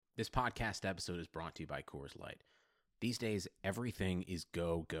This podcast episode is brought to you by Coors Light. These days, everything is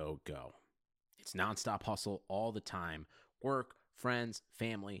go, go, go. It's nonstop hustle all the time. Work, friends,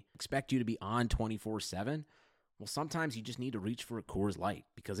 family expect you to be on 24/7. Well, sometimes you just need to reach for a Coors Light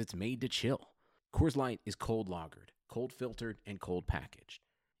because it's made to chill. Coors Light is cold lagered, cold filtered, and cold packaged.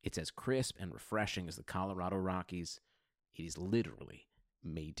 It's as crisp and refreshing as the Colorado Rockies. It is literally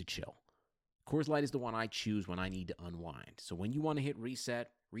made to chill. Coors Light is the one I choose when I need to unwind. So when you want to hit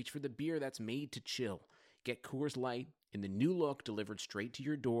reset, reach for the beer that's made to chill. Get Coors Light in the new look delivered straight to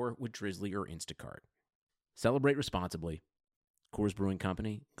your door with Drizzly or Instacart. Celebrate responsibly. Coors Brewing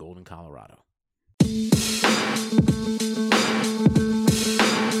Company, Golden, Colorado.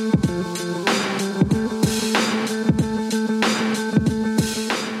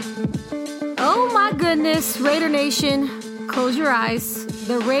 Oh my goodness, Raider Nation, close your eyes.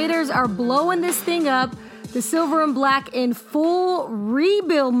 The Raiders are blowing this thing up. The silver and black in full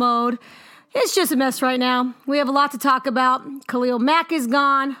rebuild mode. It's just a mess right now. We have a lot to talk about. Khalil Mack is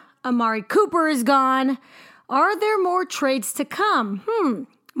gone. Amari Cooper is gone. Are there more trades to come?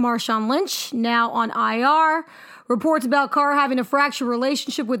 Marshawn Lynch now on IR. Reports about Carr having a fractured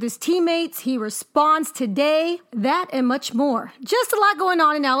relationship with his teammates. He responds today. That and much more. Just a lot going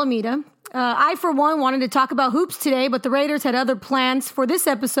on in Alameda. I, for one, wanted to talk about hoops today, but the Raiders had other plans for this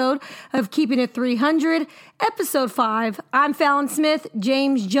episode of Keeping It 300, Episode 5. I'm Fallon Smith.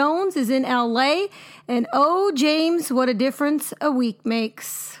 James Jones is in L.A. And oh, James, what a difference a week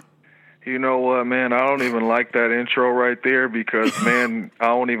makes. You know what, man? I don't even like that intro right there because, man, I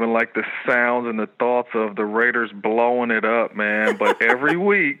don't even like the sounds and the thoughts of the Raiders blowing it up, man. But every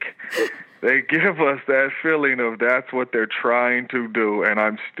week they give us that feeling of that's what they're trying to do, and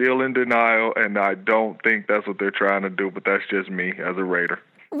I'm still in denial, and I don't think that's what they're trying to do, but that's just me as a Raider.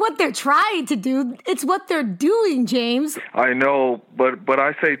 What they're trying to do, it's what they're doing, James. I know, but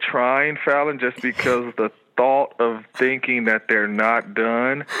I say trying, Fallon, just because the thought of thinking that they're not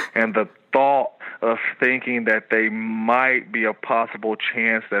done and the thought of thinking that they might be a possible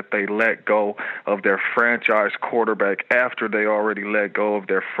chance that they let go of their franchise quarterback after they already let go of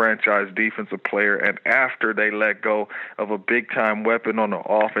their franchise defensive player and after they let go of a big-time weapon on the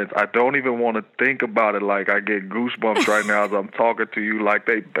offense. I don't even want to think about it. Like, I get goosebumps right now as I'm talking to you. Like,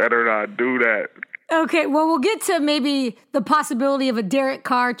 they better not do that. Okay, well, we'll get to maybe the possibility of a Derek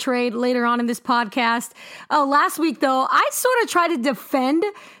Carr trade later on in this podcast. Last week, though, I sort of tried to defend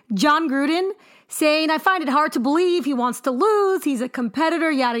Jon Gruden, saying I find it hard to believe he wants to lose, he's a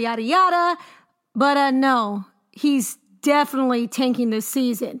competitor, yada, yada, yada. But no, he's definitely tanking this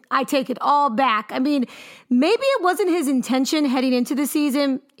season. I take it all back. I mean, maybe it wasn't his intention heading into the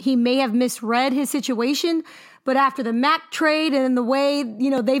season. He may have misread his situation. But after the Mack trade and the way,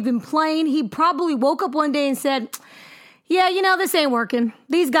 they've been playing, he probably woke up one day and said, yeah, this ain't working.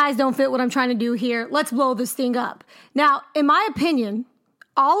 These guys don't fit what I'm trying to do here. Let's blow this thing up. Now, in my opinion,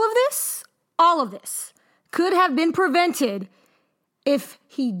 all of this could have been prevented if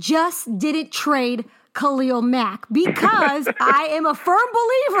he just didn't trade Khalil Mack, because I am a firm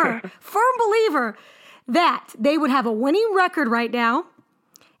believer that they would have a winning record right now.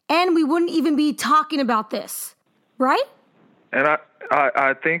 And we wouldn't even be talking about this, right? And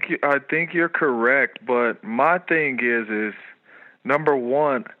I think you're correct, but my thing is number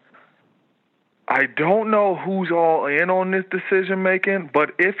one, I don't know who's all in on this decision making,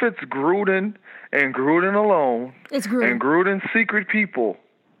 but if it's Gruden and Gruden alone, it's Gruden. And Gruden's secret people,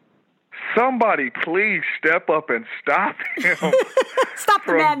 somebody please step up and stop him stop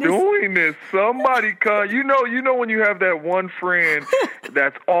from madness. Doing this. Somebody, you know when you have that one friend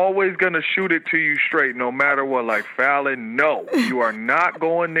that's always going to shoot it to you straight no matter what, like, Fallon, no, you are not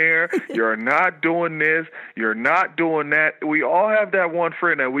going there. You're not doing this. You're not doing that. We all have that one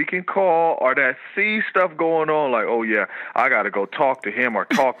friend that we can call or that sees stuff going on like, oh, yeah, I got to go talk to him or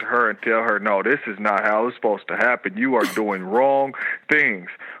talk to her and tell her, no, this is not how it's supposed to happen. You are doing wrong things.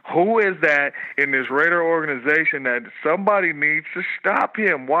 Who is that in this Raider organization that somebody needs to stop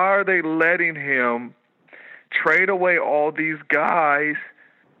him? Why are they letting him trade away all these guys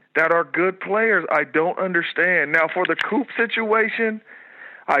that are good players? I don't understand. Now, for the Coop situation,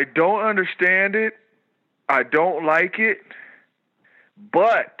 I don't understand it. I don't like it.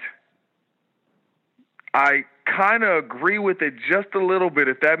 But I kind of agree with it just a little bit,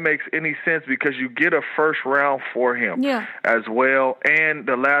 if that makes any sense, because you get a first round for him as well. And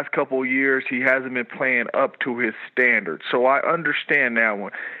the last couple of years, he hasn't been playing up to his standards. So I understand that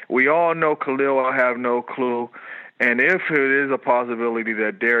one. We all know Khalil, I have no clue. And if it is a possibility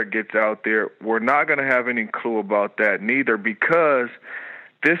that Derek gets out there, we're not going to have any clue about that neither, because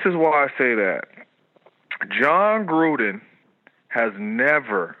this is why I say that. Jon Gruden has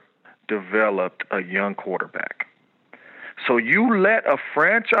never developed a young quarterback. So you let a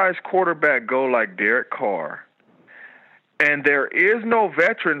franchise quarterback go like Derek Carr, and there is no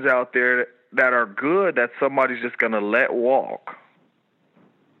veterans out there that are good that somebody's just going to let walk.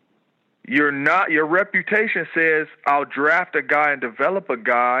 Your reputation says, I'll draft a guy and develop a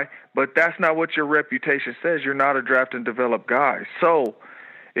guy, but that's not what your reputation says. You're not a draft and develop guy. So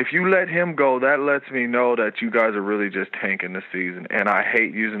if you let him go, that lets me know that you guys are really just tanking the season. And I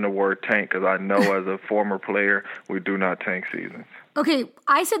hate using the word tank because I know as a former player, we do not tank seasons. Okay,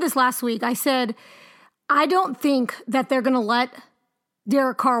 I said this last week. I said, I don't think that they're going to let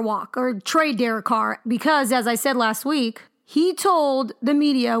Derek Carr walk or trade Derek Carr because, as I said last week, he told the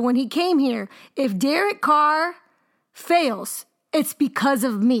media when he came here, if Derek Carr fails, it's because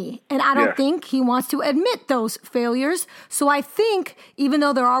of me. And I don't think he wants to admit those failures. So I think, even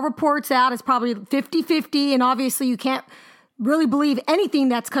though there are reports out, it's probably 50-50, and obviously you can't really believe anything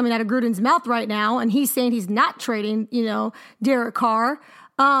that's coming out of Gruden's mouth right now, and he's saying he's not trading, Derek Carr.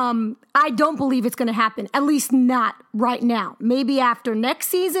 I don't believe it's going to happen, at least not right now. Maybe after next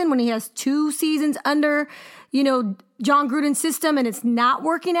season when he has 2 seasons under, John Gruden's system and it's not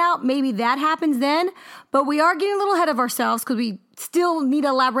working out, maybe that happens then. But we are getting a little ahead of ourselves because we still need to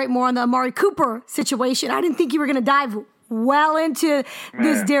elaborate more on the Amari Cooper situation. I didn't think you were going to dive well into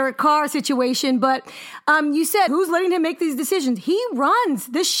this Derek Carr situation, but you said, who's letting him make these decisions? He runs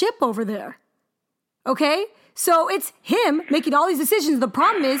this ship over there, okay? So it's him making all these decisions. The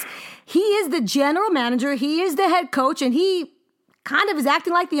problem is he is the general manager, he is the head coach, and he kind of is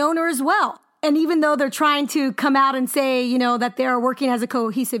acting like the owner as well. And even though they're trying to come out and say, that they're working as a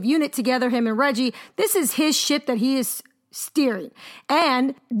cohesive unit together, him and Reggie, this is his ship that he is steering.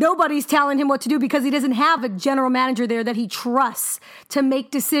 And nobody's telling him what to do because he doesn't have a general manager there that he trusts to make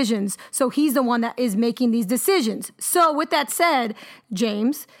decisions. So he's the one that is making these decisions. So with that said,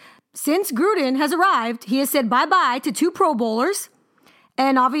 James, since Gruden has arrived, he has said bye-bye to 2 Pro Bowlers.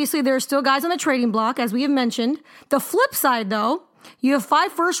 And obviously there are still guys on the trading block, as we have mentioned. The flip side, though, you have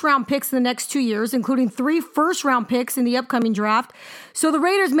 5 first-round picks in the next 2 years, including 3 first-round picks in the upcoming draft. So the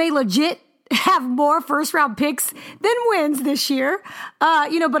Raiders may legit have more first-round picks than wins this year.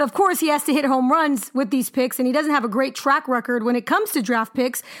 But of course he has to hit home runs with these picks, and he doesn't have a great track record when it comes to draft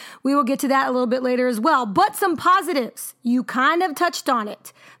picks. We will get to that a little bit later as well. But some positives. You kind of touched on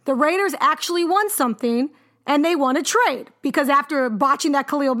it. The Raiders actually won something, and they won a trade. Because after botching that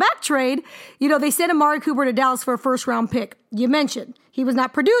Khalil Mack trade, they sent Amari Cooper to Dallas for a first-round pick. You mentioned he was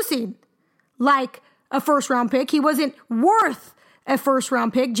not producing like a first-round pick. He wasn't worth a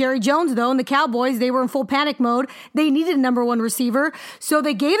first-round pick. Jerry Jones, though, and the Cowboys, they were in full panic mode. They needed a number 1 receiver. So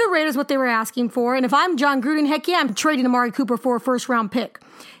they gave the Raiders what they were asking for. And if I'm John Gruden, heck yeah, I'm trading Amari Cooper for a first-round pick.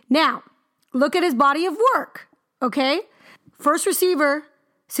 Now, look at his body of work, okay? First receiver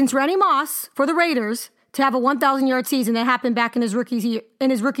since Randy Moss for the Raiders to have a 1,000-yard season that happened back in his rookie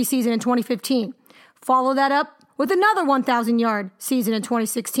season in 2015. Follow that up with another 1,000-yard season in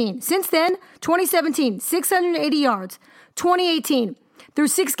 2016. Since then, 2017, 680 yards. 2018, through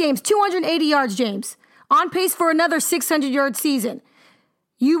 6 games, 280 yards, James. On pace for another 600-yard season.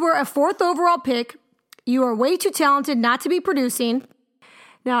 You were a 4th overall pick. You are way too talented not to be producing.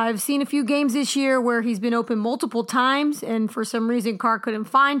 Now, I've seen a few games this year where he's been open multiple times, and for some reason, Carr couldn't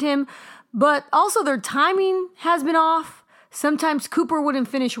find him. But also, their timing has been off. Sometimes Cooper wouldn't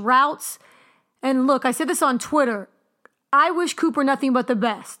finish routes. And look, I said this on Twitter. I wish Cooper nothing but the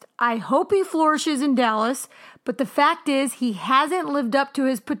best. I hope he flourishes in Dallas, but the fact is he hasn't lived up to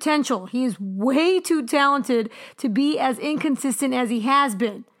his potential. He is way too talented to be as inconsistent as he has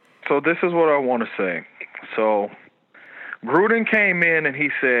been. So this is what I want to say. So Gruden came in and he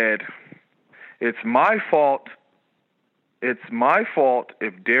said, it's my fault. It's my fault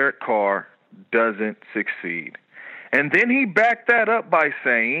if Derek Carr doesn't succeed. And then he backed that up by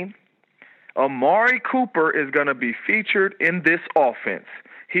saying, Amari Cooper is going to be featured in this offense.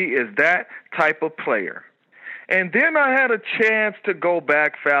 He is that type of player. And then I had a chance to go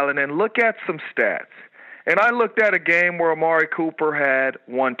back, Fallon, and look at some stats. And I looked at a game where Amari Cooper had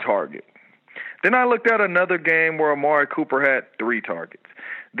 1 target. Then I looked at another game where Amari Cooper had 3 targets.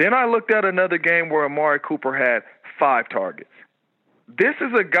 Then I looked at another game where Amari Cooper had 5 targets. This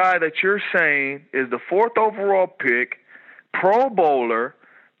is a guy that you're saying is the 4th overall pick, Pro Bowler,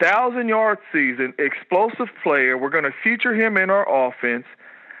 1,000-yard season, explosive player. We're going to feature him in our offense.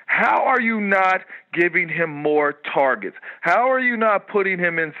 How are you not giving him more targets? How are you not putting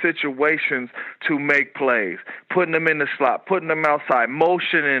him in situations to make plays, putting him in the slot, putting him outside,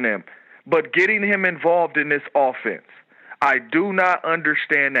 motioning him, but getting him involved in this offense? I do not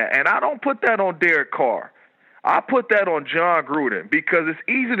understand that. And I don't put that on Derek Carr. I put that on Jon Gruden because it's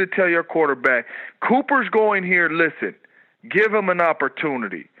easy to tell your quarterback, Cooper's going here, listen, give him an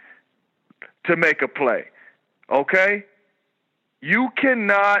opportunity to make a play, okay? You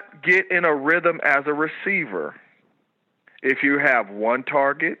cannot get in a rhythm as a receiver if you have 1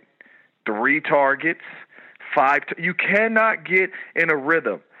 target, 3 targets, 5. You cannot get in a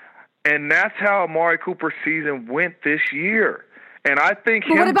rhythm. And that's how Amari Cooper's season went this year. And I think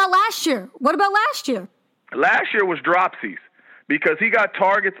But what about last year? Last year was dropsies because he got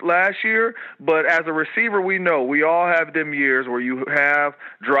targets last year, but as a receiver, we know we all have them years where you have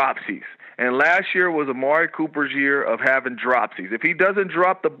dropsies. And last year was Amari Cooper's year of having dropsies. If he doesn't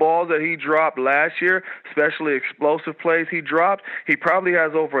drop the balls that he dropped last year, especially explosive plays he dropped, he probably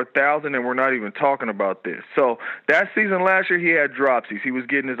has over 1,000, and we're not even talking about this. So that season last year, he had dropsies. He was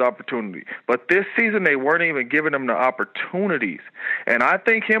getting his opportunity. But this season, they weren't even giving him the opportunities. And I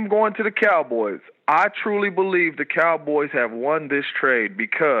think him going to the Cowboys, I truly believe the Cowboys have won this trade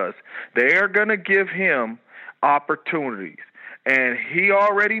because they are going to give him opportunities. And he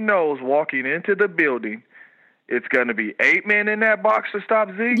already knows walking into the building, it's going to be 8 men in that box to stop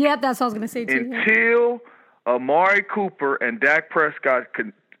Zeke. Yeah, that's what I was going to say too. Until Amari Cooper and Dak Prescott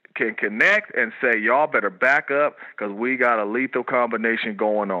can connect and say, y'all better back up because we got a lethal combination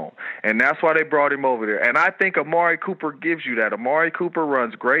going on. And that's why they brought him over there. And I think Amari Cooper gives you that. Amari Cooper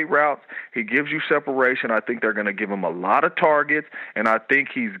runs great routes. He gives you separation. I think they're going to give him a lot of targets, and I think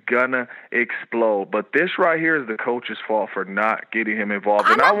he's going to explode. But this right here is the coach's fault for not getting him involved.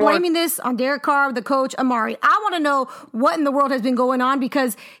 I'm not blaming this on Derek Carr, the coach, Amari. I want to know what in the world has been going on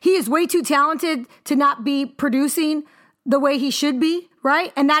because he is way too talented to not be producing the way he should be,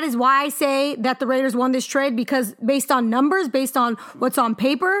 right? And that is why I say that the Raiders won this trade because based on numbers, based on what's on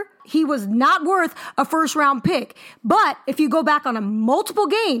paper, he was not worth a first-round pick. But if you go back on multiple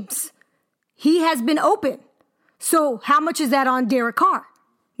games, he has been open. So how much is that on Derek Carr?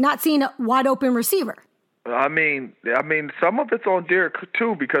 Not seeing a wide-open receiver. I mean, some of it's on Derek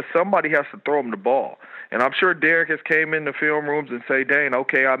too because somebody has to throw him the ball. And I'm sure Derek has came in the film rooms and say, Dane,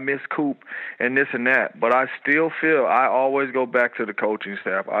 okay, I miss Coop and this and that. But I still feel, I always go back to the coaching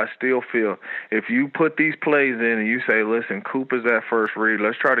staff. I still feel if you put these plays in and you say, listen, Coop is that first read.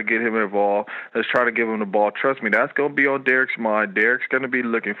 Let's try to get him involved. Let's try to give him the ball. Trust me, that's going to be on Derek's mind. Derek's going to be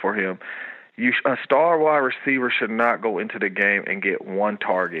looking for him. A star wide receiver should not go into the game and get 1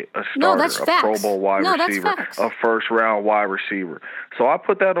 target, a starter, a Pro Bowl wide receiver, a first-round wide receiver. So I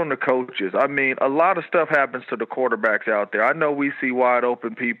put that on the coaches. I mean, a lot of stuff happens to the quarterbacks out there. I know we see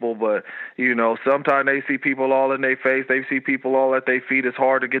wide-open people, but, you know, sometimes they see people all in their face. They see people all at their feet. It's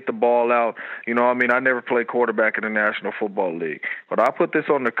hard to get the ball out. You know, I mean, I never played quarterback in the National Football League. But I put this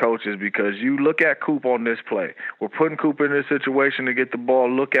on the coaches because you look at Coop on this play. We're putting Coop in this situation to get the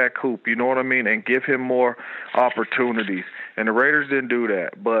ball. Look at Coop. You know what I mean? And give him more opportunities. And the Raiders didn't do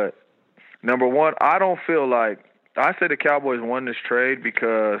that. But, number one, I say the Cowboys won this trade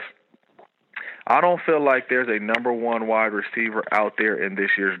because I don't feel like there's a number 1 wide receiver out there in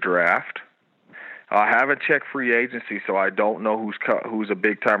this year's draft. I haven't checked free agency, so I don't know who's a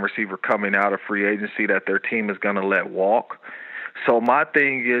big-time receiver coming out of free agency that their team is going to let walk. So my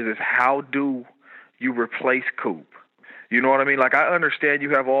thing is how do you replace Coop? You know what I mean? Like, I understand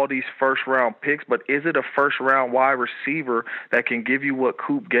you have all these first-round picks, but is it a first-round wide receiver that can give you what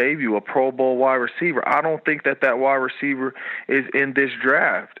Coop gave you, a Pro Bowl wide receiver? I don't think that wide receiver is in this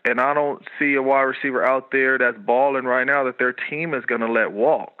draft, and I don't see a wide receiver out there that's balling right now that their team is going to let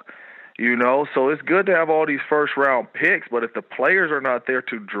walk. You know, so it's good to have all these first-round picks, but if the players are not there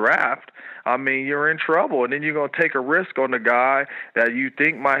to draft, I mean, you're in trouble, and then you're going to take a risk on the guy that you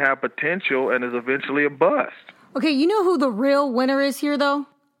think might have potential and is eventually a bust. Okay, you know who the real winner is here, though?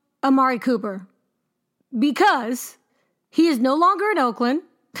 Amari Cooper. Because he is no longer in Oakland,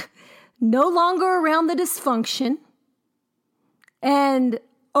 no longer around the dysfunction, and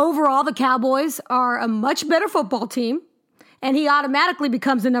overall the Cowboys are a much better football team, and he automatically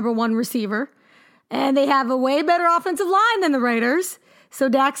becomes the number 1 receiver, and they have a way better offensive line than the Raiders, so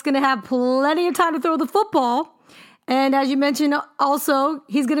Dak's going to have plenty of time to throw the football, and as you mentioned, also,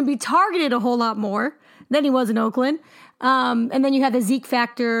 he's going to be targeted a whole lot more than he was in Oakland. And then you have the Zeke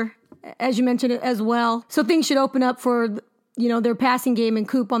factor, as you mentioned as well. So things should open up for, you know, their passing game and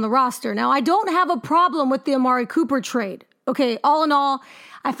Coop on the roster. Now, I don't have a problem with the Amari Cooper trade. Okay, all in all,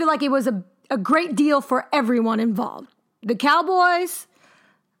 I feel like it was a great deal for everyone involved. The Cowboys,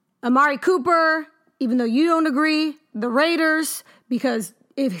 Amari Cooper, even though you don't agree, the Raiders, because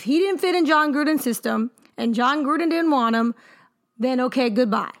if he didn't fit in Jon Gruden's system and Jon Gruden didn't want him, then okay,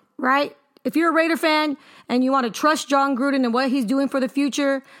 goodbye, right? if you're a Raider fan and you want to trust Jon Gruden and what he's doing for the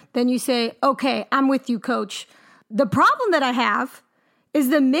future, then you say, okay, I'm with you, coach. The problem that I have is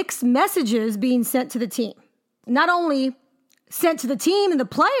the mixed messages being sent to the team. Not only sent to the team and the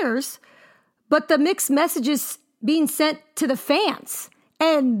players, but the mixed messages being sent to the fans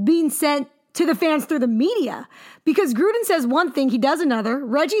and being sent to the fans through the media. Because Gruden says one thing, he does another.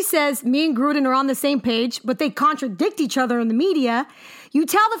 Reggie says me and Gruden are on the same page, but they contradict each other in the media. You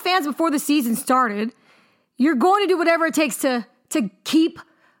tell the fans before the season started, you're going to do whatever it takes to keep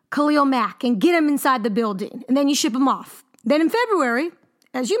Khalil Mack and get him inside the building. And then you ship him off. Then in February,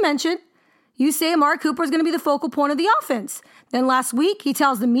 as you mentioned, you say Amari Cooper is going to be the focal point of the offense. Then last week, he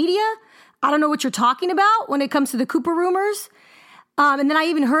tells the media, I don't know what you're talking about when it comes to the Cooper rumors. And then I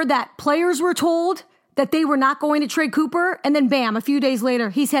even heard that players were told that they were not going to trade Cooper. And then bam, a few days later,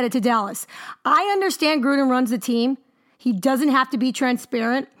 he's headed to Dallas. I understand Gruden runs the team. He doesn't have to be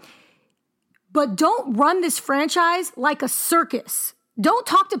transparent. But don't run this franchise like a circus. Don't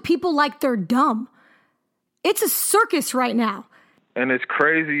talk to people like they're dumb. It's a circus right now. And it's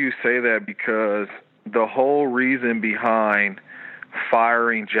crazy you say that because the whole reason behind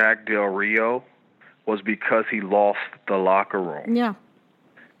firing Jack Del Rio was because he lost the locker room. Yeah.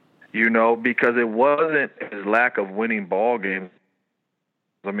 You know, because it wasn't his lack of winning ball games.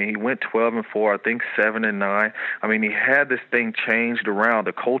 I mean, he went 12-4, I think 7-9. I mean, he had this thing changed around.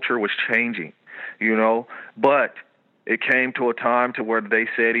 The culture was changing, you know. But it came to a time to where they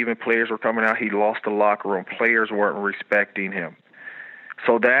said even players were coming out, he lost the locker room. Players weren't respecting him.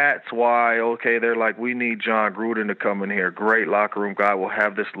 So that's why, okay, they're like, we need Jon Gruden to come in here. Great locker room guy. We'll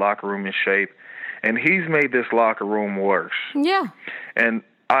have this locker room in shape. And he's made this locker room worse. Yeah. And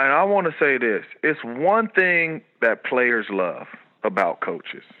I want to say this. It's one thing that players love about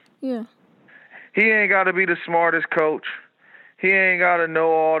coaches. Yeah. He ain't got to be the smartest coach. He ain't got to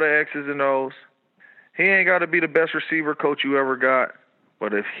know all the X's and O's. He ain't got to be the best receiver coach you ever got.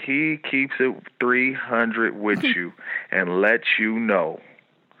 But if he keeps it 300 with you and lets you know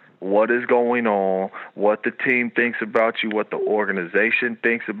what is going on, what the team thinks about you, what the organization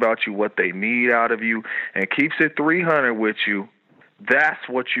thinks about you, what they need out of you, and keeps it 300 with you, that's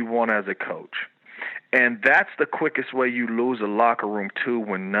what you want as a coach. And that's the quickest way you lose a locker room, too,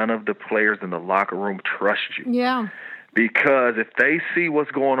 when none of the players in the locker room trust you. Yeah. Because if they see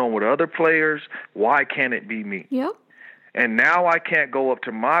what's going on with other players, why can't it be me? Yep. And now I can't go up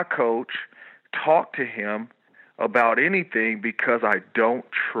to my coach, talk to him about anything because I don't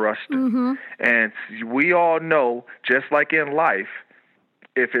trust him. Mm-hmm. And we all know, just like in life,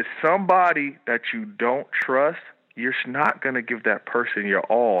 if it's somebody that you don't trust, you're not going to give that person your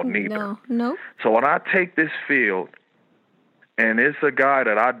all, neither. No. So when I take this field and it's a guy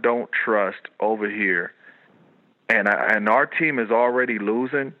that I don't trust over here, and our team is already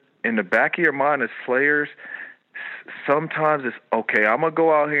losing, in the back of your mind as players, sometimes it's, okay, I'm going to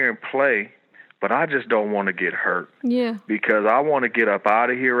go out here and play, but I just don't want to get hurt. Yeah. Because I want to get up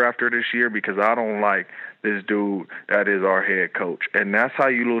out of here after this year because I don't like this dude that is our head coach. And that's how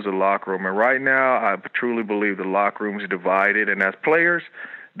you lose a locker room. And right now, I truly believe the locker room is divided. And as players,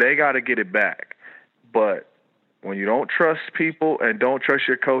 they got to get it back. But when you don't trust people and don't trust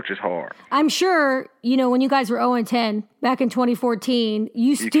your coach, it's hard. I'm sure, when you guys were 0-10 back in 2014,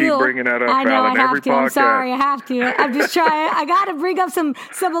 you still... keep bringing that up, I know, Fallon, I have every to. podcast. I'm sorry, I have to. I'm just trying. I got to bring up some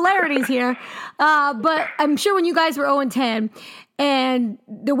similarities here. But I'm sure when you guys were 0-10, and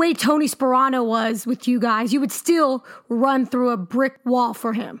the way Tony Sparano was with you guys, you would still run through a brick wall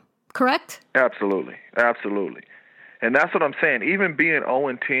for him, correct? Absolutely. And that's what I'm saying. Even being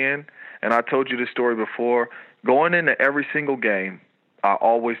 0-10, and I told you this story before, going into every single game, I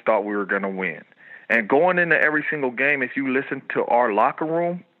always thought we were going to win. And going into every single game, if you listen to our locker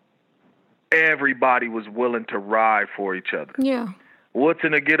room, everybody was willing to ride for each other. Yeah.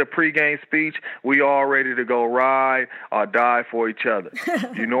 Woodson to get a pregame speech, we all ready to go ride or die for each other.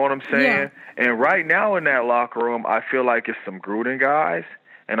 You know what I'm saying? Yeah. And right now in that locker room, I feel like it's some Gruden guys,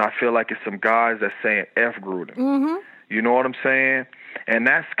 and I feel like it's some guys that's saying F Gruden. Mm-hmm. You know what I'm saying? And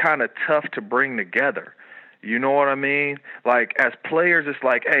that's kind of tough to bring together. You know what I mean? Like, as players, it's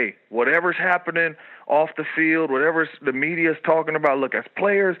like, hey, whatever's happening off the field, whatever the media's talking about, look, as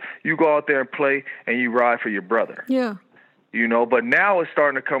players, you go out there and play and you ride for your brother. Yeah. But now it's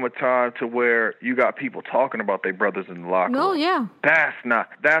starting to come a time to where you got people talking about their brothers in the locker room. Oh, yeah. That's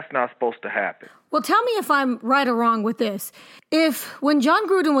not supposed to happen. Well, tell me if I'm right or wrong with this. If when Jon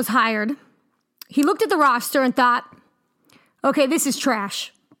Gruden was hired, he looked at the roster and thought, okay, this is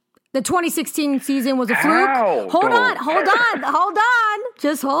trash. The 2016 season was a fluke. Hold on.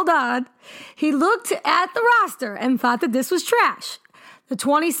 Just hold on. He looked at the roster and thought that this was trash. the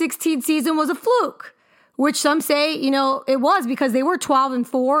 2016 season was a fluke, which some say, it was because they were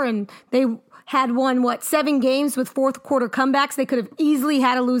 12-4 and they had won, 7 games with fourth quarter comebacks. They could have easily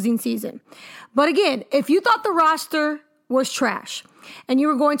had a losing season. But again, if you thought the roster was trash and you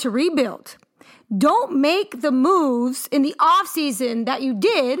were going to rebuild, don't make the moves in the offseason that you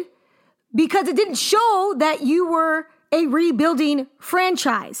did because it didn't show that you were a rebuilding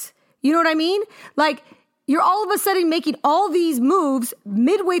franchise. You know what I mean? Like, you're all of a sudden making all these moves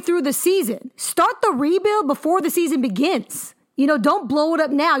midway through the season. Start the rebuild before the season begins. Don't blow it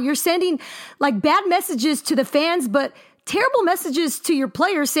up now. You're sending like bad messages to the fans, but terrible messages to your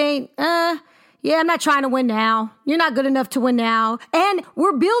players saying, yeah, I'm not trying to win now. You're not good enough to win now. And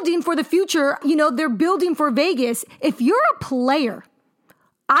we're building for the future. They're building for Vegas. If you're a player,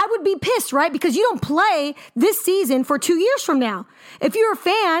 I would be pissed, right? Because you don't play this season for 2 years from now. If you're a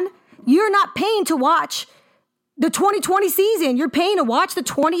fan, you're not paying to watch the 2020 season. You're paying to watch the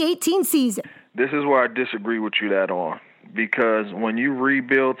 2018 season. This is where I disagree with you that on. Because when you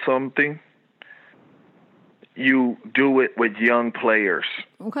rebuild something, you do it with young players.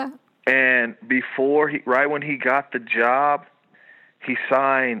 Okay. And right when he got the job, he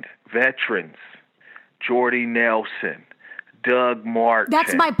signed veterans, Jordy Nelson, Doug Martin.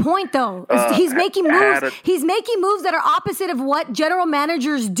 That's my point, though. He's making moves. He's making moves that are opposite of what general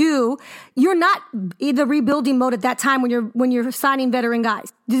managers do. You're not in the rebuilding mode at that time when you're signing veteran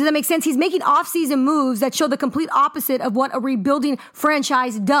guys. Does that make sense? He's making off-season moves that show the complete opposite of what a rebuilding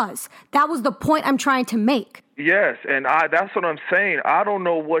franchise does. That was the point I'm trying to make. Yes, and that's what I'm saying. I don't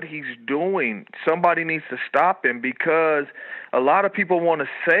know what he's doing. Somebody needs to stop him because a lot of people want to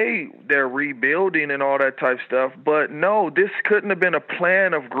say they're rebuilding and all that type of stuff, but no, this couldn't have been a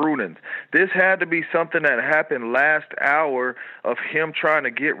plan of Gruden's. This had to be something that happened last hour of him trying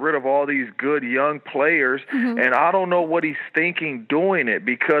to get rid of all these good young players, and I don't know what he's thinking doing it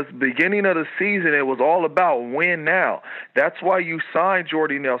because beginning of the season, it was all about win now. That's why you signed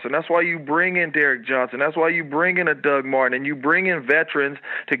Jordy Nelson. That's why you bring in Derek Johnson. That's why you bring in a Doug Martin, and you bring in veterans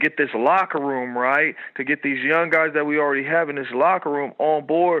to get this locker room right, to get these young guys that we already have in this locker room on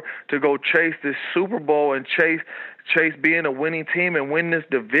board to go chase this Super Bowl and chase being a winning team and win this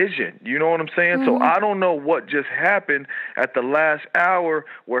division. You know what I'm saying? So I don't know what just happened at the last hour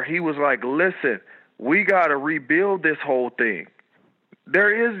where he was like, listen, we got to rebuild this whole thing.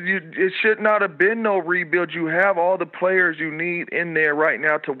 It should not have been no rebuild. You have all the players you need in there right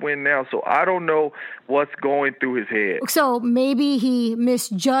now to win now. So I don't know what's going through his head. So maybe he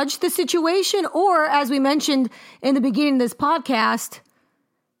misjudged the situation, or as we mentioned in the beginning of this podcast,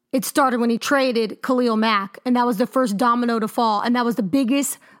 it started when he traded Khalil Mack, and that was the first domino to fall, and that was the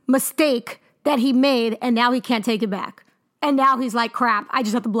biggest mistake that he made, and now he can't take it back. And now he's like, crap, I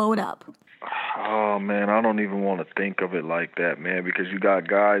just have to blow it up. Oh, man, I don't even want to think of it like that, man, because you got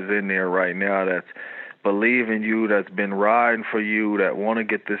guys in there right now that's believe in you, that's been riding for you, that want to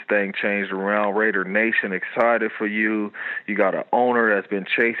get this thing changed around. Raider Nation excited for you. You got an owner that's been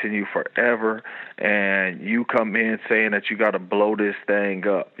chasing you forever, and you come in saying that you got to blow this thing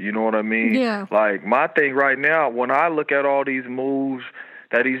up. You know what I mean? Yeah. Like, my thing right now, when I look at all these moves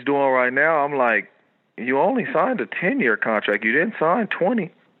that he's doing right now, I'm like, you only signed a 10-year contract. You didn't sign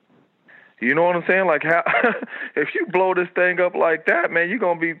 20. You know what I'm saying? Like, how, if you blow this thing up like that, man,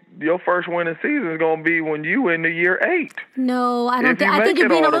 your first winning season is gonna be when you in the year 8. No, I don't think. I think you're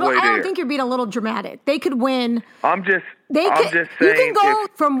being a little. I don't think you're being a little dramatic. They could win. I'm just saying. You can go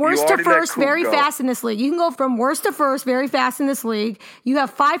from worst to first very fast in this league. You can go from worst to first very fast in this league. You have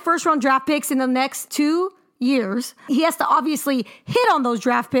 5 first-round draft picks in the next 2 years. He has to obviously hit on those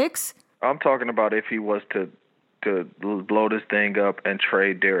draft picks. I'm talking about if he was to blow this thing up and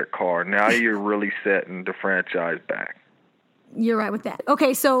trade Derek Carr. Now you're really setting the franchise back. You're right with that.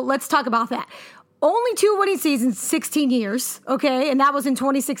 Okay, so let's talk about that. Only 2 winning seasons, 16 years, okay? And that was in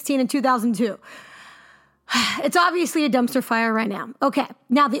 2016 and 2002. It's obviously a dumpster fire right now. Okay,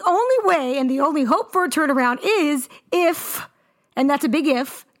 now the only way and the only hope for a turnaround is if, and that's a big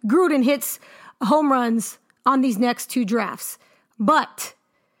if, Gruden hits home runs on these next 2 drafts. But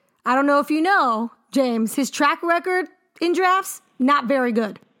I don't know if you know, James, his track record in drafts, not very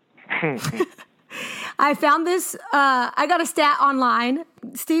good. I found this, I got a stat online.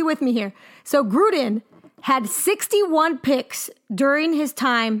 Stay with me here. So Gruden had 61 picks during his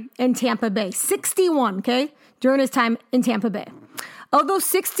time in Tampa Bay. 61, okay? During his time in Tampa Bay. Of those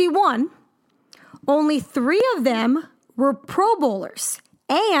 61, only 3 of them were Pro Bowlers.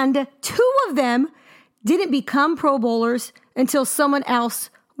 And 2 of them didn't become Pro Bowlers until someone else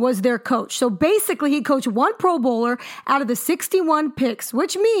was their coach. So basically, he coached 1 Pro Bowler out of the 61 picks,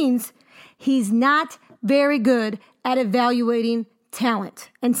 which means he's not very good at evaluating talent.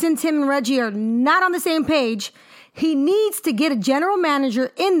 And since him and Reggie are not on the same page, he needs to get a general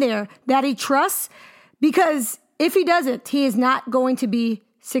manager in there that he trusts, because if he doesn't, he is not going to be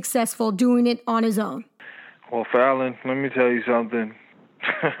successful doing it on his own. Well, Fallon, let me tell you something.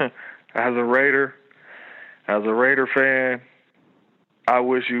 As a Raider fan, I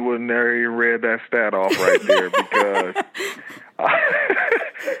wish you wouldn't have even read that stat off right there,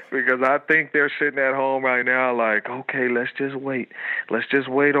 because I think they're sitting at home right now like, okay, let's just wait. Let's just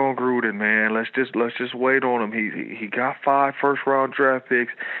wait on Gruden, man. Let's just wait on him. He got 5 first-round draft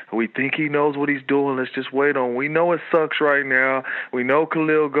picks. We think he knows what he's doing. Let's just wait on him. We know it sucks right now. We know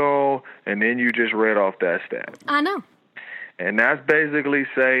Khalil gone, and then you just read off that stat. I know. And that's basically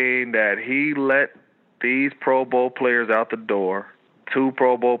saying that he let these Pro Bowl players out the door, 2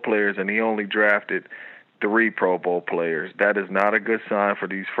 Pro Bowl players, and he only drafted 3 Pro Bowl players. That is not a good sign for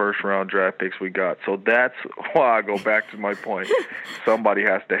these first-round draft picks we got. So that's why I go back to my point. Somebody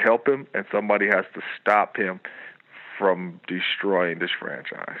has to help him, and somebody has to stop him from destroying this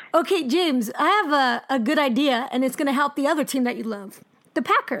franchise. Okay, James, I have a good idea, and it's going to help the other team that you love, the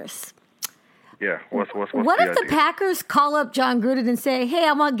Packers. Yeah, what's what the if idea? the Packers call up John Gruden and say, hey,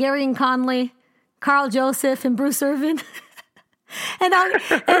 I want Gary and Conley, Carl Joseph, and Bruce Irvin, and I'll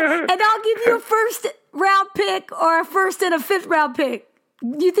give you a first-round pick or a first and a fifth-round pick.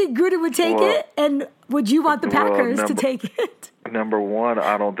 Do you think Gruden would take it? And would you want the Packers to take it? Number one,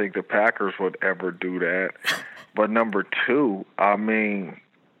 I don't think the Packers would ever do that. But number two, I mean,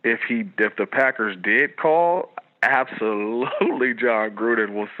 if the Packers did call, absolutely John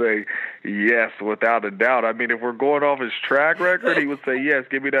Gruden will say yes without a doubt. I mean, if we're going off his track record, he would say, yes,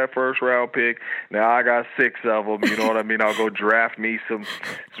 give me that first-round pick. Now I got 6 of them, you know what I mean? I'll go draft me some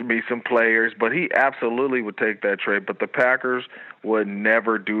players. But he absolutely would take that trade. But the Packers would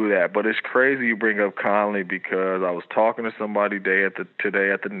never do that. But it's crazy you bring up Conley, because I was talking to somebody today at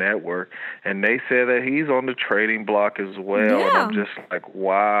the network, and they said that he's on the trading block as well. Yeah. And I'm just like,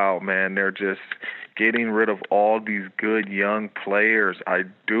 wow, man, they're just getting rid of all these good young players. I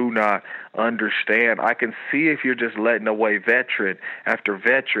do not understand. I can see if you're just letting away veteran after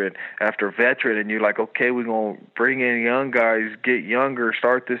veteran after veteran, and you're like, okay, we're going to bring in young guys, get younger,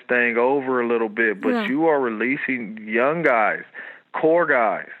 start this thing over a little bit. But you are releasing young guys, core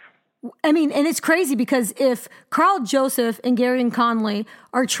guys. I mean, and it's crazy because if Carl Joseph and Gary and Conley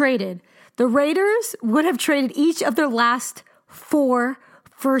are traded, the Raiders would have traded each of their last 4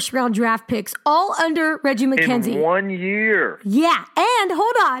 first-round draft picks, all under Reggie McKenzie. In 1 year. Yeah, and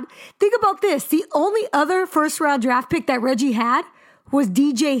hold on. Think about this. The only other first-round draft pick that Reggie had was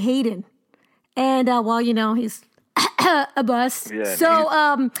DJ Hayden. And, he's a bust. Yeah,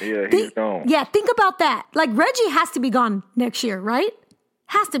 so, he's gone. Yeah, think about that. Like, Reggie has to be gone next year, right?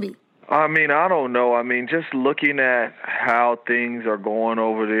 Has to be. I mean, I don't know. I mean, just looking at how things are going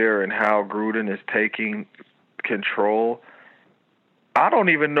over there and how Gruden is taking control, I don't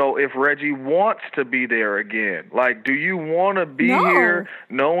even know if Reggie wants to be there again. Like, do you want to be here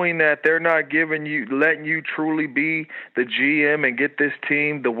knowing that they're not letting you truly be the GM and get this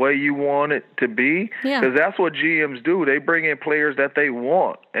team the way you want it to be? Yeah. Because that's what GMs do. They bring in players that they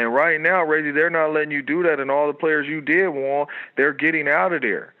want. And right now, Reggie, they're not letting you do that. And all the players you did want, they're getting out of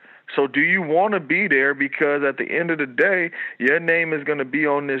there. So do you want to be there? Because at the end of the day, your name is going to be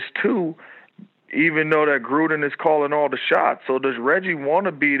on this too, even though that Gruden is calling all the shots. So does Reggie want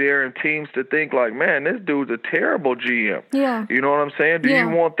to be there and teams to think like, man, this dude's a terrible GM? Yeah. You know what I'm saying? Do you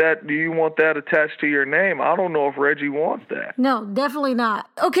want that? Do you want that attached to your name? I don't know if Reggie wants that. No, definitely not.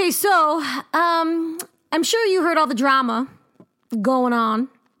 Okay, so I'm sure you heard all the drama going on.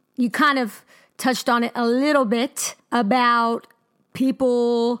 You kind of touched on it a little bit about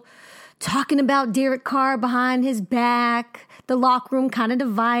people talking about Derek Carr behind his back, the locker room kind of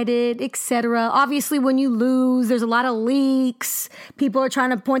divided, etc. Obviously, when you lose, there's a lot of leaks. People are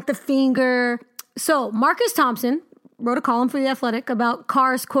trying to point the finger. So Marcus Thompson wrote a column for The Athletic about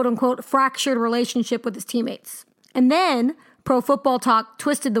Carr's quote-unquote fractured relationship with his teammates. And then Pro Football Talk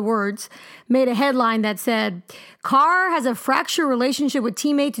twisted the words, made a headline that said, Carr has a fractured relationship with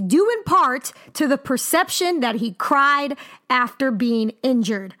teammates due in part to the perception that he cried after being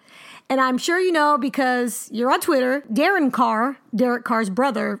injured. And I'm sure you know, because you're on Twitter, Derek Carr's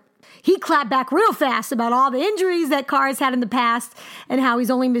brother, he clapped back real fast about all the injuries that Carr has had in the past and how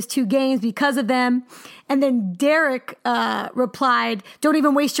he's only missed 2 games because of them. And then Derek replied, don't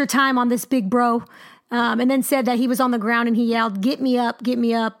even waste your time on this, big bro. And then said that he was on the ground and he yelled, get me up, get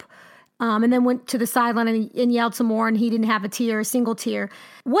me up. And then went to the sideline and yelled some more, and he didn't have a single tear.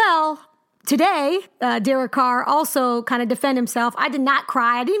 Well, today, Derek Carr also kind of defend himself. I did not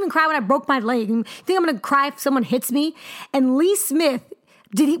cry. I didn't even cry when I broke my leg. You think I'm going to cry if someone hits me? And Lee Smith,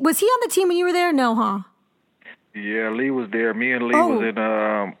 was he on the team when you were there? No, huh? Yeah, Lee was there. Me and Lee was in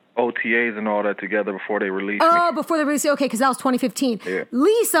OTAs and all that together before they released me. Oh, before they released it. Okay, because that was 2015. Yeah.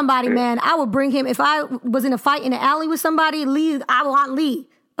 Lee, somebody, man. I would bring him. If I was in a fight in the alley with somebody, Lee, I want Lee.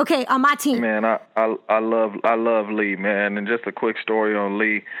 Okay, on my team. Man, I love Lee, man. And just a quick story on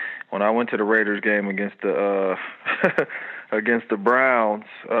Lee. When I went to the Raiders game against the against the Browns,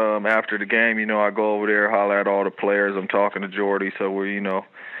 after the game, I go over there, holler at all the players. I'm talking to Jordy, so we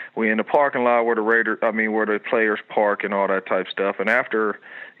in the parking lot where the players park and all that type stuff. And after,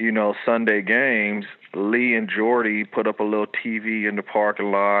 Sunday games, Lee and Jordy put up a little TV in the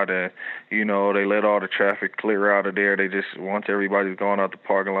parking lot, and, they let all the traffic clear out of there. They just, once everybody's gone out the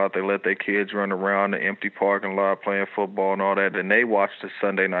parking lot, they let their kids run around the empty parking lot playing football and all that. And they watched the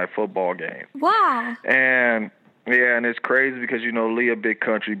Sunday night football game. Wow. And it's crazy because, Lee a big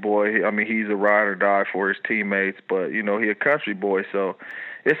country boy. He's a ride or die for his teammates, but, he a country boy, so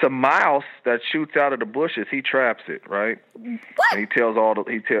it's a mouse that shoots out of the bushes. He traps it, right? What? And he tells all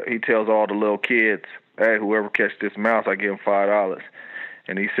the little kids, hey, whoever catch this mouse, I give him $5.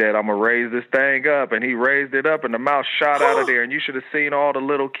 And he said, I'm gonna raise this thing up, and he raised it up, and the mouse shot out of there. And you should have seen all the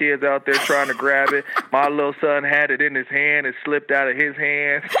little kids out there trying to grab it. My little son had it in his hand; it slipped out of his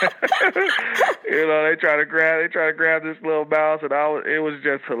hand. They try to grab this little mouse, and it was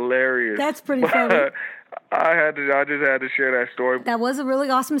just hilarious. That's pretty funny. I just had to share that story. That was a really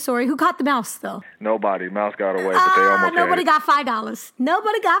awesome story. Who caught the mouse, though? Nobody. Mouse got away, but they almost nobody had it. got $5.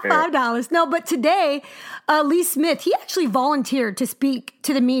 Nobody got $5. No, but today, Lee Smith, he actually volunteered to speak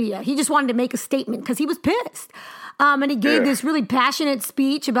to the media. He just wanted to make a statement because he was pissed. And he gave this really passionate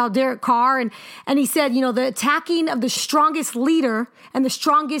speech about Derek Carr. And he said, the attacking of the strongest leader and the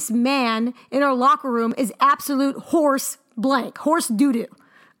strongest man in our locker room is absolute horse doo-doo.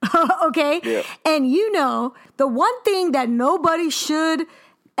 Okay? Yeah. And the one thing that nobody should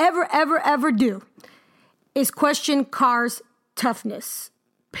ever do is question Carr's toughness.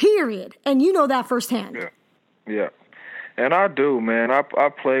 Period. And you know that firsthand. Yeah. And I do, man. I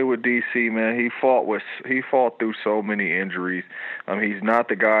play with DC, man. He fought through so many injuries. He's not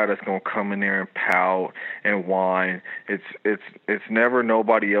the guy that's gonna come in there and pout and whine. It's never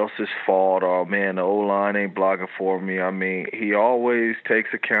nobody else's fault. Oh man, the O-line ain't blocking for me. He always takes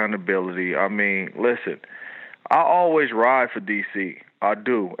accountability. Listen, I always ride for DC. I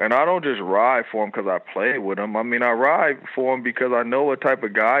do. And I don't just ride for him because I play with him. I ride for him because I know what type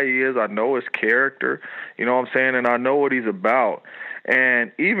of guy he is. I know his character, you know what I'm saying? And I know what he's about.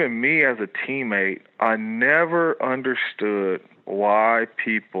 And even me as a teammate, I never understood why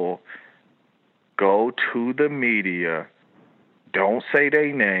people go to the media, don't say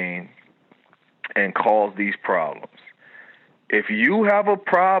their name, and cause these problems. If you have a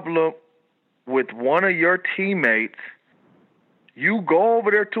problem with one of your teammates, you go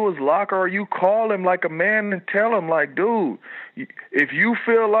over there to his locker or you call him like a man and tell him, like, dude, if you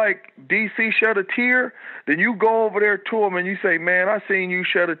feel like DC shed a tear, then you go over there to him and you say, man, I seen you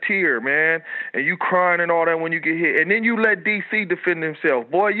shed a tear, man, and you crying and all that when you get hit. And then you let DC defend himself.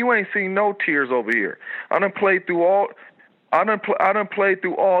 Boy, you ain't seen no tears over here. I done played through all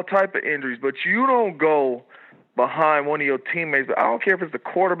type of injuries, but you don't go behind one of your teammates. I don't care if it's the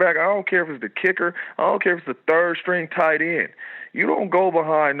quarterback. I don't care if it's the kicker. I don't care if it's the third string tight end. You don't go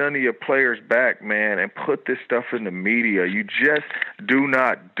behind none of your players' back, man, and put this stuff in the media. You just do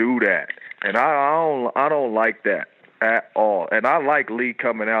not do that. And I don't like that at all. And I like Lee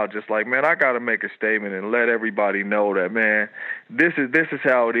coming out just like, man, I got to make a statement and let everybody know that, man, this is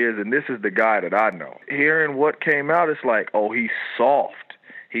how it is, and this is the guy that I know. Hearing what came out, it's like, oh, he's soft.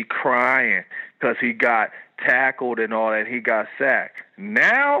 He crying because he got tackled and all that. He got sacked.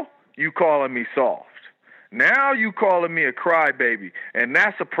 Now you calling me soft. Now you calling me a crybaby, and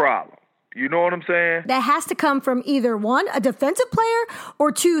that's a problem. You know what I'm saying? That has to come from either one, a defensive player,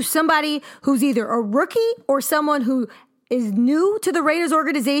 or two, somebody who's either a rookie or someone who is new to the Raiders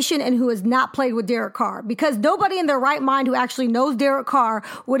organization and who has not played with Derek Carr. Because nobody in their right mind who actually knows Derek Carr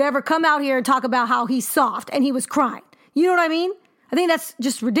would ever come out here and talk about how he's soft and he was crying. You know what I mean? I think that's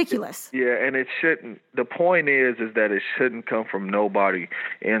just ridiculous. Yeah, and it shouldn't. The point is that it shouldn't come from nobody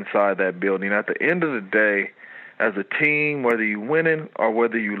inside that building. At the end of the day, as a team, whether you winning or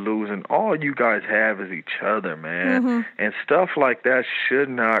whether you losing, all you guys have is each other, man. Mm-hmm. And stuff like that should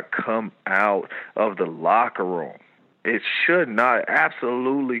not come out of the locker room. It should not,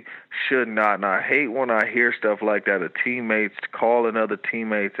 absolutely should not. And I hate when I hear stuff like that, of teammates calling other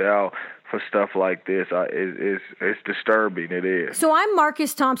teammates out for stuff like this. It's disturbing. It is. So I'm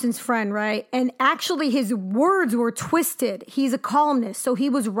Marcus Thompson's friend, right? And actually his words were twisted. He's a columnist. So he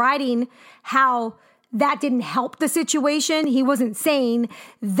was writing how that didn't help the situation. He wasn't saying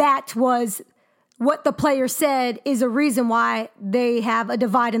that was what the player said is a reason why they have a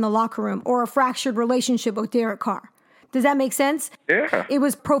divide in the locker room or a fractured relationship with Derek Carr. Does that make sense? Yeah. It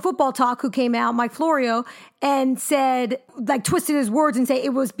was Pro Football Talk who came out, Mike Florio, and said, like, twisted his words and say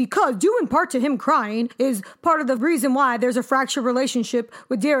it was because due in part to him crying is part of the reason why there's a fractured relationship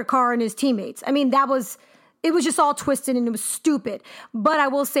with Derek Carr and his teammates. I mean, it was just all twisted and it was stupid. But I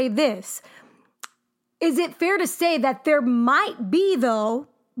will say this. Is it fair to say that there might be, though,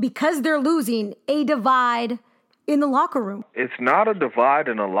 because they're losing, a divide in the locker room? It's not a divide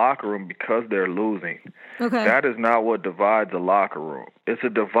in the locker room because they're losing. Okay. That is not what divides the locker room. It's a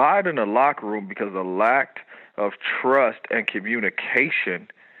divide in the locker room because of the lack of trust and communication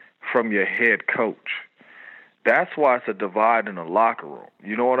from your head coach. That's why it's a divide in the locker room.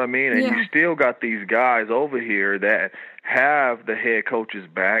 You know what I mean? And you still got these guys over here that have the head coach's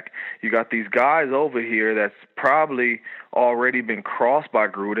back. You got these guys over here that's probably already been crossed by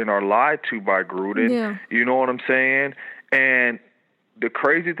Gruden or lied to by Gruden. Yeah. You know what I'm saying? And the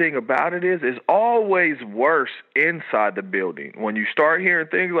crazy thing about it is it's always worse inside the building. When you start hearing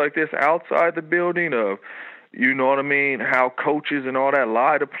things like this outside the building of, you know what I mean, how coaches and all that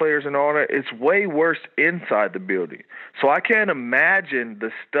lie to players and all that, it's way worse inside the building. So I can't imagine the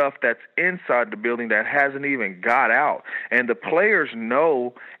stuff that's inside the building that hasn't even got out. And the players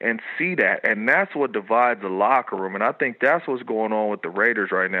know and see that, and that's what divides the locker room. And I think that's what's going on with the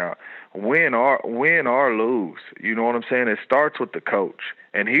Raiders right now. Win or lose, you know what I'm saying? It starts with the coach.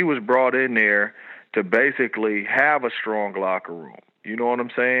 And he was brought in there to basically have a strong locker room. You know what I'm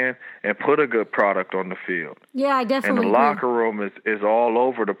saying? And put a good product on the field. Yeah, I definitely And the locker room is all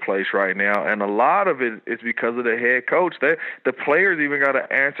over the place right now. And a lot of it is because of the head coach. The players even got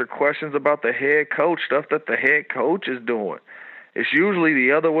to answer questions about the head coach, stuff that the head coach is doing. It's usually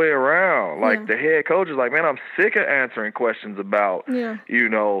the other way around. Like the head coach is like, man, I'm sick of answering questions about, you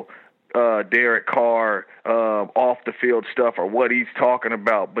know, Derek Carr, off the field stuff or what he's talking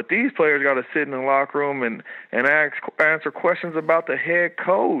about. But these players got to sit in the locker room and answer questions about the head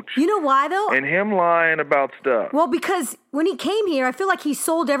coach. You know why, though? And him lying about stuff. Well, because when he came here, I feel like he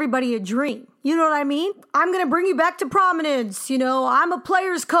sold everybody a dream. You know what I mean? I'm going to bring you back to prominence. You know, I'm a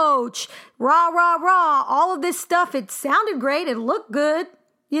player's coach. Rah, rah, rah. All of this stuff, it sounded great. It looked good,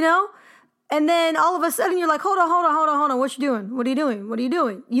 you know? And then all of a sudden you're like, hold on. What you doing? What are you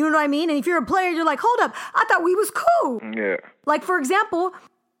doing? You know what I mean? And if you're a player, you're like, hold up. I thought we was cool. Yeah. Like, for example,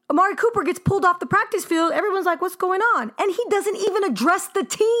 Amari Cooper gets pulled off the practice field. Everyone's like, what's going on? And he doesn't even address the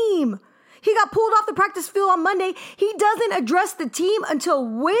team. He got pulled off the practice field on Monday. He doesn't address the team until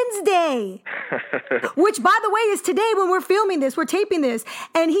Wednesday, which, by the way, is today when we're filming this. We're taping this.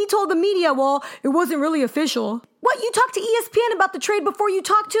 And he told the media, well, it wasn't really official. What? You talked to ESPN about the trade before you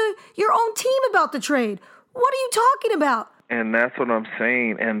talked to your own team about the trade. What are you talking about? And that's what I'm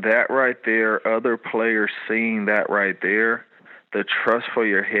saying. And that right there, other players seeing that right there, the trust for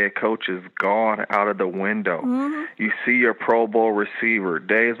your head coach is gone out of the window. Mm-hmm. You see your Pro Bowl receiver.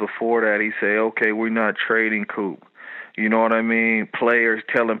 Days before that, he say, okay, we're not trading Coop. You know what I mean? Players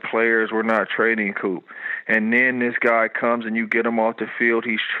telling players we're not trading Coop. And then this guy comes and you get him off the field,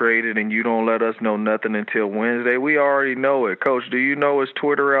 he's traded, and you don't let us know nothing until Wednesday. We already know it. Coach, do you know his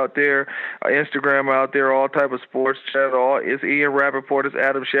Twitter out there, Instagram out there, all type of sports chat, it's Ian Rappaport, it's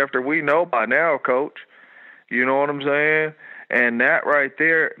Adam Schefter. We know by now, Coach. You know what I'm saying? And that right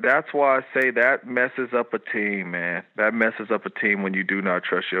there, that's why I say that messes up a team, man. That messes up a team when you do not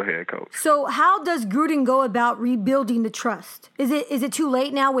trust your head coach. So how does Gruden go about rebuilding the trust? Is it too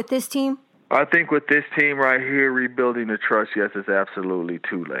late now with this team? I think with this team right here, rebuilding the trust, yes, it's absolutely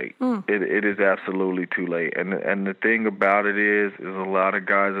too late. It is absolutely too late. And the thing about it is a lot of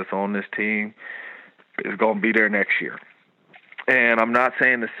guys that's on this team is going to be there next year. And I'm not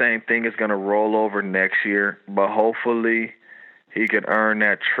saying the same thing is going to roll over next year, but hopefully he can earn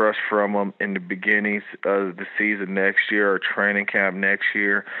that trust from them in the beginnings of the season next year or training camp next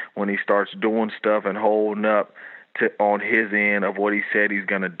year when he starts doing stuff and holding up on his end of what he said he's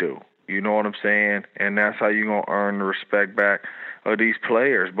going to do. You know what I'm saying? And that's how you're going to earn the respect back of these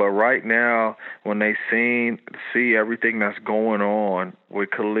players. But right now, when they see everything that's going on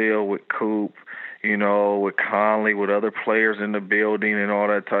with Khalil, with Coop, you know, with Conley, with other players in the building and all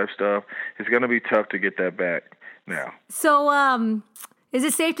that type of stuff, it's going to be tough to get that back now. So Is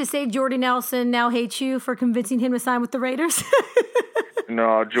it safe to say Jordy Nelson now hates you for convincing him to sign with the Raiders?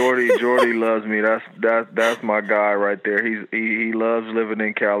 No, Jordy loves me. That's my guy right there. He loves living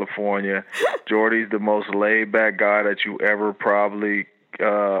in California. Jordy's the most laid back guy that you ever probably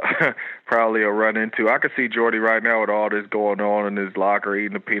will run into. I could see Jordy right now with all this going on in his locker,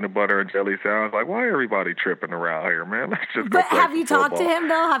 eating the peanut butter and jelly sandwich. Like, why everybody tripping around here, man? Let's just go But play have you some talked to football. him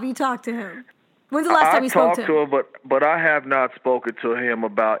though? Have you talked to him? When's the last time you spoke to him? I talked to him, but I have not spoken to him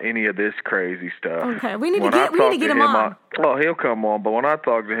about any of this crazy stuff. Okay, we need to get him on. He'll come on, but when I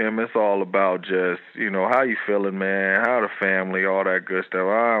talk to him, it's all about just, how you feeling, man, how the family, all that good stuff.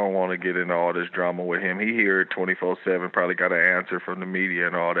 I don't want to get into all this drama with him. He here 24/7, probably got an answer from the media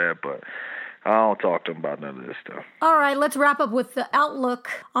and all that, but I don't talk to him about none of this stuff. All right, let's wrap up with the outlook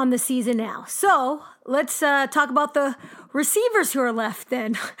on the season now. So let's talk about the receivers who are left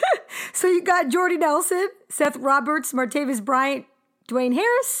then. So you got Jordy Nelson, Seth Roberts, Martavis Bryant, Dwayne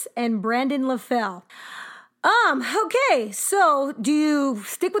Harris, and Brandon LaFell. Okay, so do you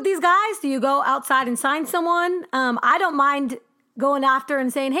stick with these guys? Do you go outside and sign someone? I don't mind going after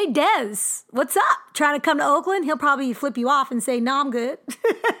and saying, hey, Dez, what's up? Trying to come to Oakland? He'll probably flip you off and say, no, I'm good.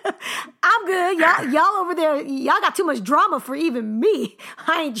 I'm good. Y'all over there, y'all got too much drama for even me.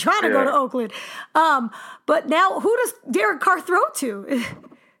 I ain't trying to go to Oakland. But now, who does Derek Carr throw to?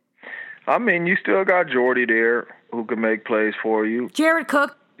 I mean, you still got Jordy there who can make plays for you. Jared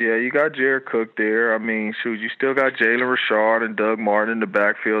Cook. Yeah, you got Jared Cook there. I mean, shoot, you still got Jalen Richard and Doug Martin in the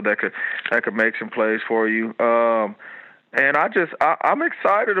backfield that could make some plays for you. And I'm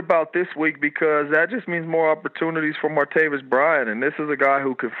excited about this week because that just means more opportunities for Martavis Bryant. And this is a guy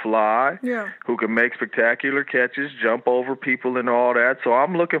who can fly, who can make spectacular catches, jump over people and all that. So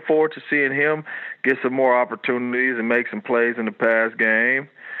I'm looking forward to seeing him get some more opportunities and make some plays in the pass game.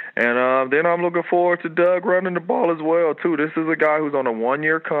 And then I'm looking forward to Doug running the ball as well, too. This is a guy who's on a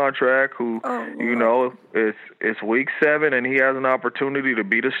one-year contract who, it's week 7, and he has an opportunity to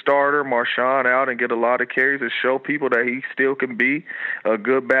be the starter, Marshawn out, and get a lot of carries and show people that he still can be a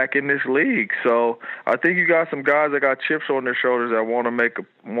good back in this league. So I think you got some guys that got chips on their shoulders that want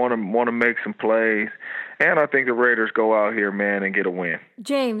to make some plays. And I think the Raiders go out here, man, and get a win.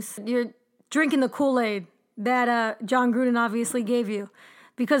 James, you're drinking the Kool-Aid that John Gruden obviously gave you.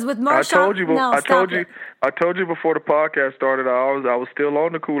 Because with Marshawn, I told you before the podcast started. I was still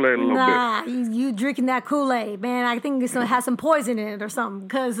on the Kool-Aid a little bit. You drinking that Kool-Aid, man? I think it's gonna have some poison in it or something.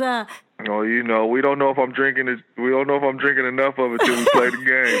 Because we don't know if I'm drinking it. We don't know if I'm drinking enough of it till we play the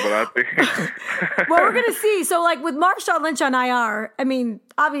game. But I think. Well, we're gonna see. So, like with Marshawn Lynch on IR, I mean,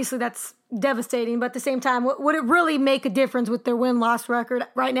 obviously that's devastating, but at the same time, would it really make a difference with their win-loss record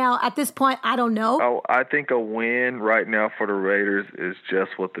right now? At this point, I don't know. Oh, I think a win right now for the Raiders is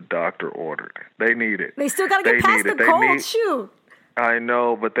just what the doctor ordered. They need it. They still got to get past the cold. Shoot. I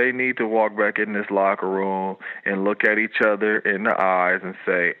know, but they need to walk back in this locker room and look at each other in the eyes and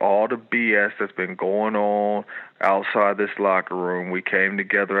say, all the BS that's been going on outside this locker room, we came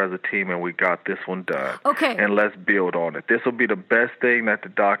together as a team and we got this one done. Okay. And let's build on it. This will be the best thing that the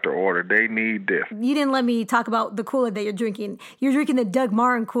doctor ordered. They need this. You didn't let me talk about the Kool-Aid that you're drinking. You're drinking the Doug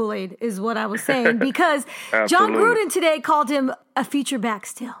Martin Kool-Aid is what I was saying because John Gruden today called him a feature back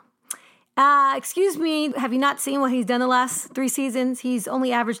still. Excuse me, have you not seen what he's done the last 3 seasons? He's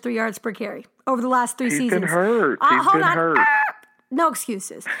only averaged 3 yards per carry over the last 3 seasons. He's been hurt. He's been hurt. No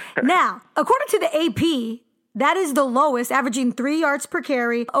excuses. Now, according to the AP, that is the lowest, averaging 3 yards per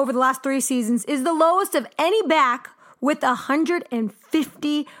carry over the last 3 seasons, is the lowest of any back with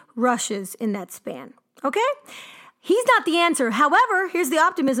 150 rushes in that span. Okay? He's not the answer. However, here's the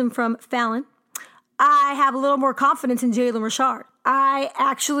optimism from Fallon. I have a little more confidence in Jalen Richard. I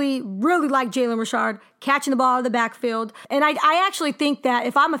actually really like Jalen Richard catching the ball out of the backfield. And I actually think that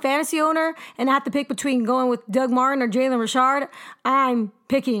if I'm a fantasy owner and I have to pick between going with Doug Martin or Jalen Richard, I'm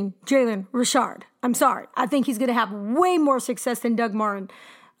picking Jalen Richard. I'm sorry. I think he's going to have way more success than Doug Martin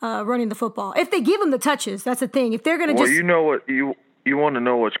running the football. If they give him the touches, that's the thing. If they're going to Well, you know what? You want to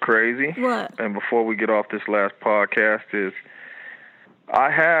know what's crazy? What? And before we get off this last podcast is I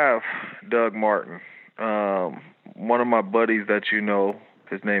have Doug Martin. One of my buddies that you know,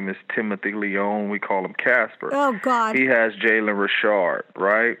 his name is Timothy Leone. We call him Casper. Oh, God. He has Jalen Richard,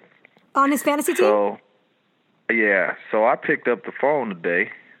 right? On his fantasy team? So I picked up the phone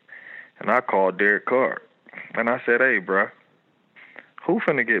today, and I called Derek Carr. And I said, hey, bro, who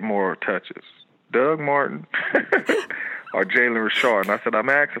finna get more touches, Doug Martin or Jalen Richard? And I said, I'm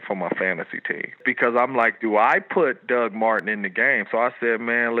asking for my fantasy team. Because I'm like, do I put Doug Martin in the game? So I said,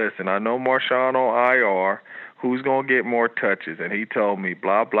 man, listen, I know Marshawn on IR. who's going to get more touches? And he told me,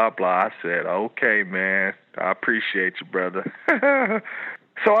 blah, blah, blah. I said, okay, man, I appreciate you, brother.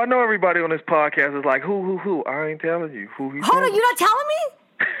 So I know everybody on this podcast is like, who? I ain't telling you. Who you Hold on, you're not telling me?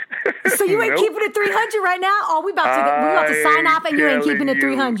 So you ain't keeping it 300 right now? Oh, we about to sign off and you ain't keeping it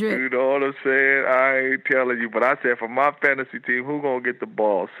 300. You know what I'm saying? I ain't telling you. But I said for my fantasy team, who going to get the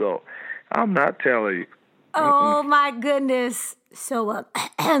ball? So I'm not telling you. Oh, my goodness. So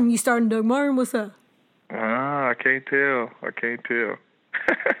you starting Doug Martin? What's up? I can't tell.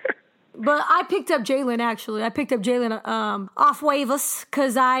 But I picked up Jalen, actually. I picked up Jalen off waivers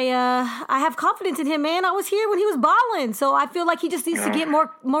because I have confidence in him, man. I was here when he was balling. So I feel like he just needs to get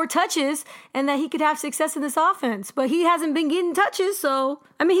more touches and that he could have success in this offense. But he hasn't been getting touches. So,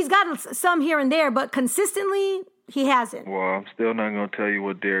 I mean, he's gotten some here and there, but consistently, he hasn't. Well, I'm still not going to tell you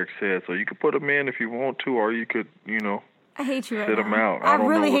what Derek said. So you could put him in if you want to, or you could, I hate you right sit now. him out. I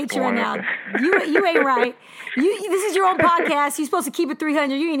really hate you right now. You ain't right. This is your own podcast. You're supposed to keep it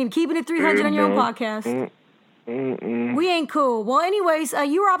 300. You ain't even keeping it 300 on your own podcast. We ain't cool. Well, anyways,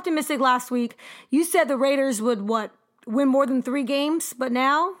 you were optimistic last week. You said the Raiders would, win more than 3 games? But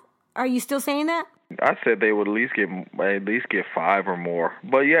now, are you still saying that? I said they would at least get 5 or more.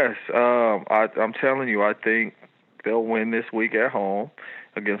 But yes, I'm telling you, I think they'll win this week at home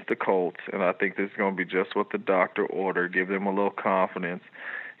against the Colts, and I think this is going to be just what the doctor ordered, give them a little confidence,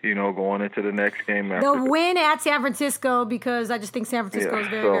 going into the next game. They'll win at San Francisco because I just think San Francisco is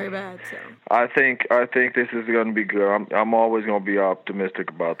very, very bad. So I think this is going to be good. I'm always going to be optimistic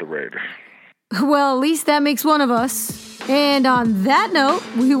about the Raiders. Well, at least that makes one of us. And on that note,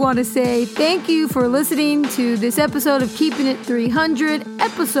 we want to say thank you for listening to this episode of Keeping It 300,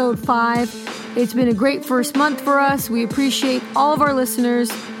 episode 5. It's been a great first month for us. We appreciate all of our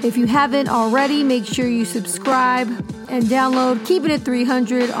listeners. If you haven't already, make sure you subscribe and download Keeping It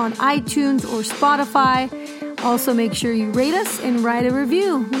 300 on iTunes or Spotify. Also, make sure you rate us and write a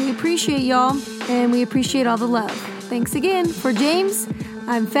review. We appreciate y'all, and we appreciate all the love. Thanks again. For James,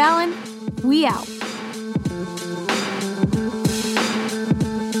 I'm Fallon. We out.